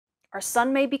Our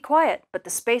sun may be quiet, but the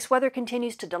space weather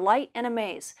continues to delight and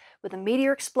amaze, with a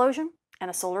meteor explosion and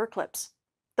a solar eclipse.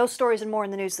 Those stories and more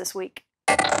in the news this week.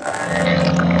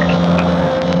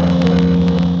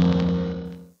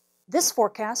 This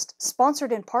forecast,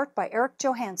 sponsored in part by Eric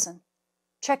Johansson.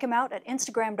 Check him out at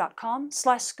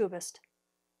instagram.com/scubist.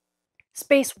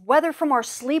 Space weather from our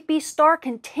sleepy star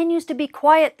continues to be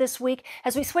quiet this week.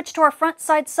 As we switch to our front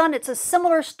side sun, it's a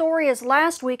similar story as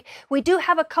last week. We do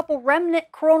have a couple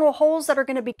remnant coronal holes that are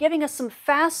going to be giving us some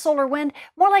fast solar wind,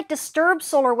 more like disturbed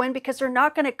solar wind, because they're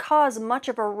not going to cause much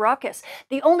of a ruckus.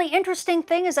 The only interesting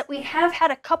thing is that we have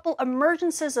had a couple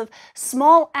emergences of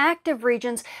small active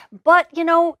regions, but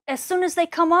as soon as they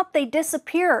come up, they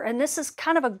disappear. And this is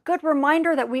kind of a good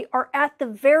reminder that we are at the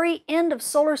very end of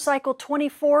solar cycle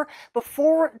 24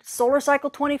 before solar cycle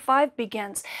 25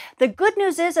 begins. The good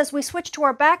news is, as we switch to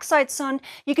our backside sun,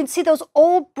 you can see those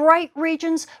old bright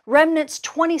regions, remnants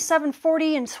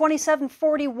 2740 and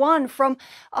 2741 from,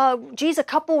 a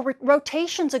couple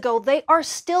rotations ago. They are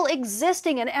still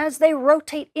existing, and as they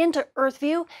rotate into Earth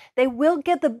view, they will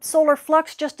give the solar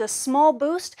flux just a small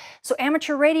boost. So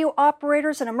amateur radio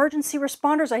operators and emergency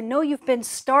responders, I know you've been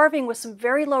starving with some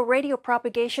very low radio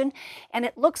propagation, and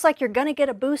it looks like you're going to get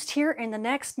a boost here in the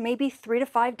next maybe 3 to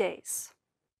 5 days.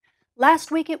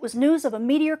 Last week it was news of a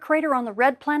meteor crater on the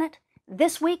red planet.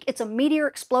 This week it's a meteor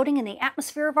exploding in the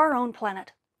atmosphere of our own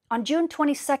planet. On June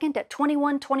 22nd at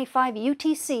 21:25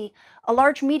 UTC, a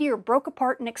large meteor broke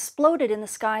apart and exploded in the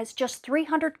skies just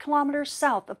 300 kilometers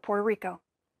south of Puerto Rico.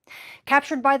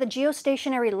 Captured by the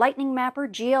geostationary lightning mapper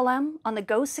GLM on the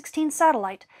GOES-16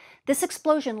 satellite, this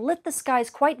explosion lit the skies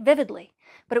quite vividly,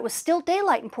 but it was still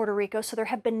daylight in Puerto Rico, so there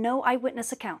have been no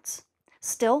eyewitness accounts.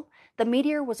 Still, the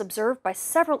meteor was observed by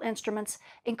several instruments,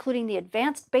 including the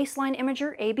Advanced Baseline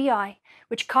Imager, ABI,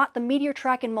 which caught the meteor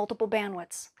track in multiple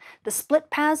bandwidths. The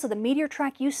split paths of the meteor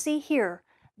track you see here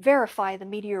verify the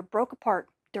meteor broke apart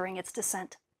during its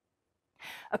descent.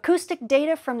 Acoustic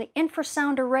data from the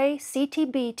infrasound array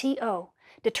CTB-TO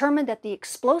determined that the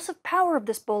explosive power of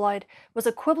this bolide was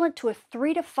equivalent to a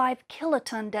 3 to 5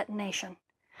 kiloton detonation.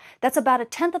 That's about a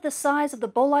tenth of the size of the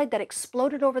bolide that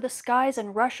exploded over the skies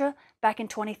in Russia back in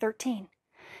 2013.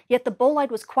 Yet the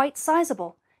bolide was quite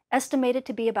sizable, estimated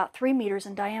to be about 3 meters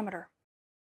in diameter.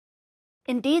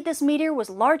 Indeed, this meteor was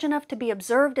large enough to be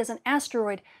observed as an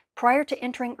asteroid prior to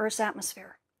entering Earth's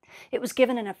atmosphere. It was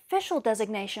given an official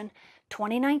designation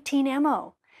 2019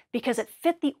 MO because it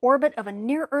fit the orbit of a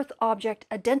near-Earth object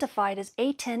identified as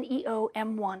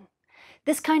A10EO-M1.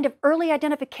 This kind of early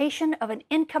identification of an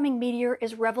incoming meteor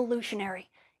is revolutionary.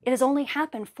 It has only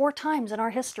happened 4 times in our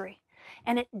history,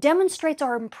 and it demonstrates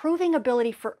our improving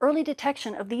ability for early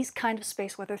detection of these kind of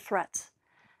space weather threats.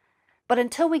 But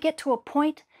until we get to a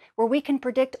point where we can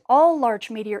predict all large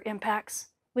meteor impacts,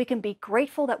 we can be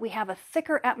grateful that we have a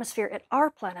thicker atmosphere at our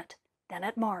planet than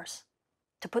at Mars.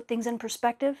 To put things in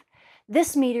perspective,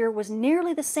 this meteor was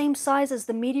nearly the same size as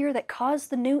the meteor that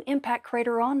caused the new impact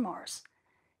crater on Mars.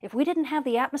 If we didn't have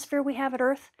the atmosphere we have at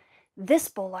Earth, this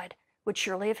bolide would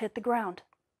surely have hit the ground.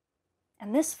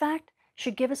 And this fact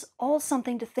should give us all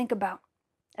something to think about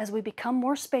as we become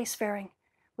more spacefaring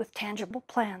with tangible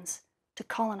plans to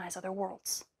colonize other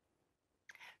worlds.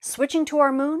 Switching to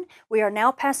our moon, we are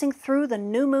now passing through the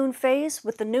new moon phase,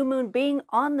 with the new moon being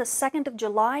on the 2nd of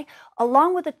July,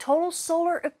 along with a total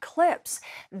solar eclipse.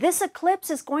 This eclipse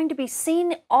is going to be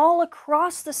seen all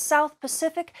across the South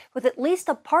Pacific, with at least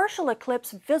a partial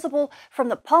eclipse visible from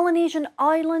the Polynesian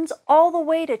Islands all the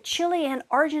way to Chile and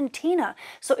Argentina.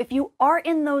 So if you are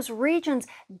in those regions,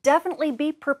 definitely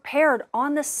be prepared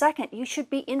on the 2nd. You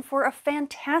should be in for a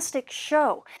fantastic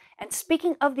show. And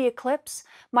speaking of the eclipse,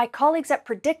 my colleagues at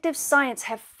Predictive Science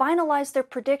have finalized their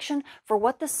prediction for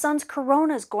what the sun's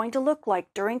corona is going to look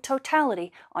like during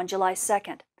totality on July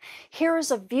 2nd. Here is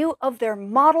a view of their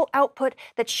model output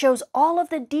that shows all of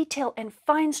the detail and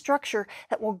fine structure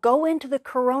that will go into the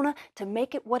corona to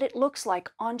make it what it looks like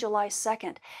on July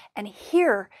 2nd. And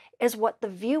here is what the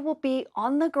view will be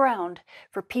on the ground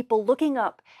for people looking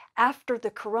up after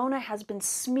the corona has been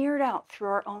smeared out through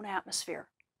our own atmosphere.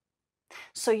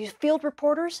 So you field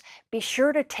reporters, be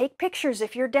sure to take pictures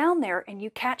if you're down there and you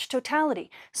catch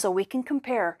totality so we can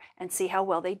compare and see how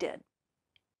well they did.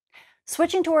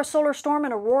 Switching to our solar storm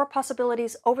and aurora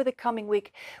possibilities over the coming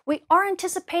week, we are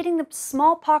anticipating the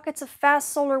small pockets of fast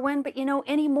solar wind, but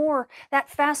anymore, that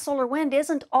fast solar wind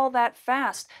isn't all that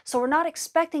fast. So we're not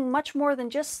expecting much more than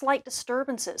just slight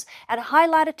disturbances. At high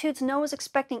latitudes, NOAA is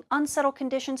expecting unsettled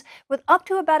conditions with up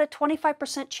to about a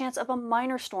 25% chance of a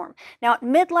minor storm. Now at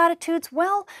mid latitudes,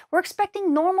 well, we're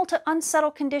expecting normal to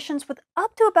unsettled conditions with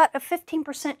up to about a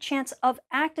 15% chance of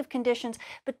active conditions,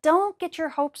 but don't get your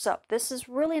hopes up. This is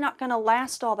really not going to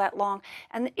last all that long,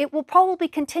 and it will probably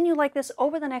continue like this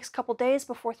over the next couple days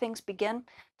before things begin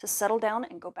to settle down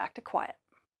and go back to quiet.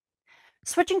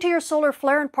 Switching to your solar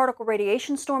flare and particle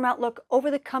radiation storm outlook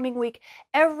over the coming week,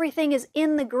 everything is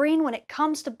in the green when it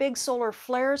comes to big solar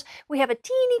flares. We have a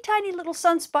teeny tiny little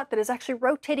sunspot that is actually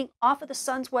rotating off of the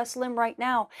sun's west limb right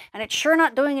now, and it's sure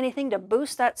not doing anything to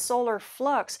boost that solar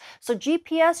flux. So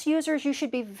GPS users, you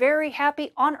should be very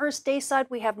happy. On Earth's day side,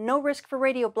 we have no risk for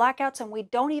radio blackouts, and we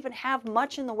don't even have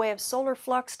much in the way of solar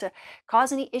flux to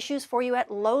cause any issues for you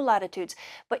at low latitudes.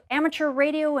 But amateur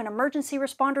radio and emergency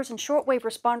responders and shortwave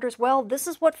responders, well, this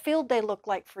is what field day looked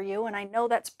like for you, and I know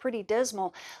that's pretty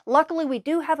dismal. Luckily, we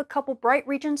do have a couple bright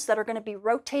regions that are going to be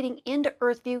rotating into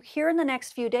Earth view here in the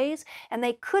next few days, and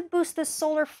they could boost this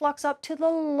solar flux up to the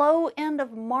low end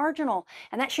of marginal,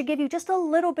 and that should give you just a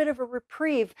little bit of a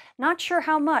reprieve. Not sure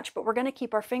how much, but we're going to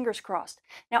keep our fingers crossed.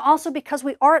 Now, also because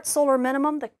we are at solar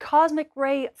minimum, the cosmic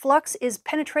ray flux is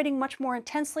penetrating much more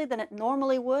intensely than it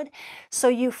normally would. So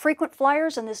you frequent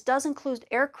flyers, and this does include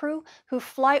aircrew who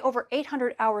fly over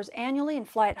 800 hours annually and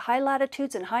fly at high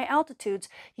latitudes and high altitudes,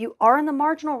 you are in the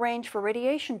marginal range for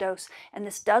radiation dose, and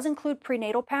this does include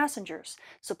prenatal passengers.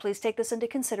 So please take this into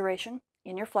consideration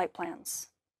in your flight plans.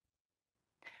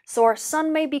 So our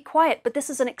sun may be quiet, but this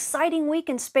is an exciting week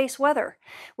in space weather.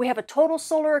 We have a total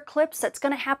solar eclipse that's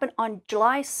going to happen on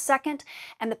July 2nd,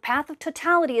 and the path of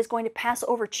totality is going to pass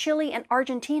over Chile and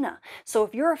Argentina. So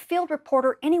if you're a field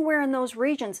reporter anywhere in those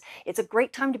regions, it's a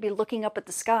great time to be looking up at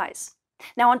the skies.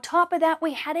 Now on top of that,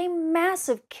 we had a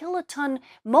massive kiloton,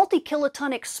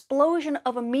 multi-kiloton explosion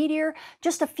of a meteor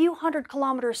just a few hundred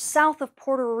kilometers south of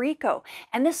Puerto Rico.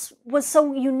 And this was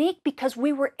so unique because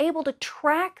we were able to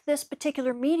track this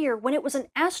particular meteor when it was an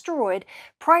asteroid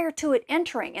prior to it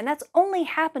entering. And that's only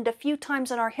happened a few times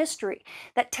in our history.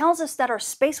 That tells us that our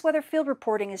space weather field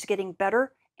reporting is getting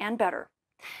better and better.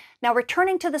 Now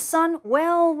returning to the sun,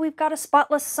 well, we've got a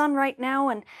spotless sun right now,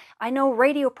 and I know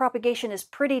radio propagation is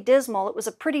pretty dismal. It was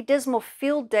a pretty dismal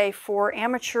field day for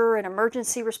amateur and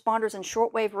emergency responders and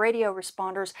shortwave radio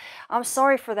responders. I'm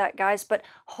sorry for that, guys, but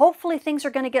hopefully things are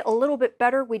going to get a little bit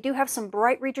better. We do have some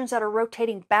bright regions that are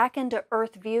rotating back into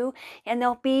Earth view, and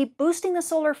they'll be boosting the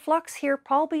solar flux here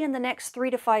probably in the next 3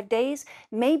 to 5 days.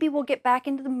 Maybe we'll get back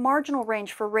into the marginal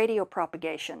range for radio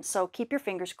propagation, so keep your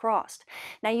fingers crossed.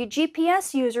 Now you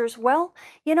GPS users, well,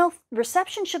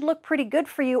 reception should look pretty good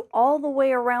for you all the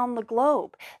way around the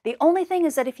globe. The only thing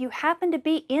is that if you happen to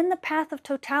be in the path of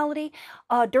totality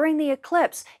during the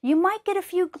eclipse, you might get a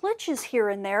few glitches here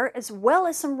and there, as well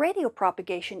as some radio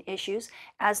propagation issues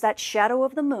as that shadow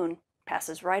of the moon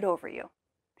passes right over you.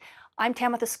 I'm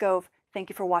Tamitha Scove. Thank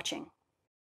you for watching.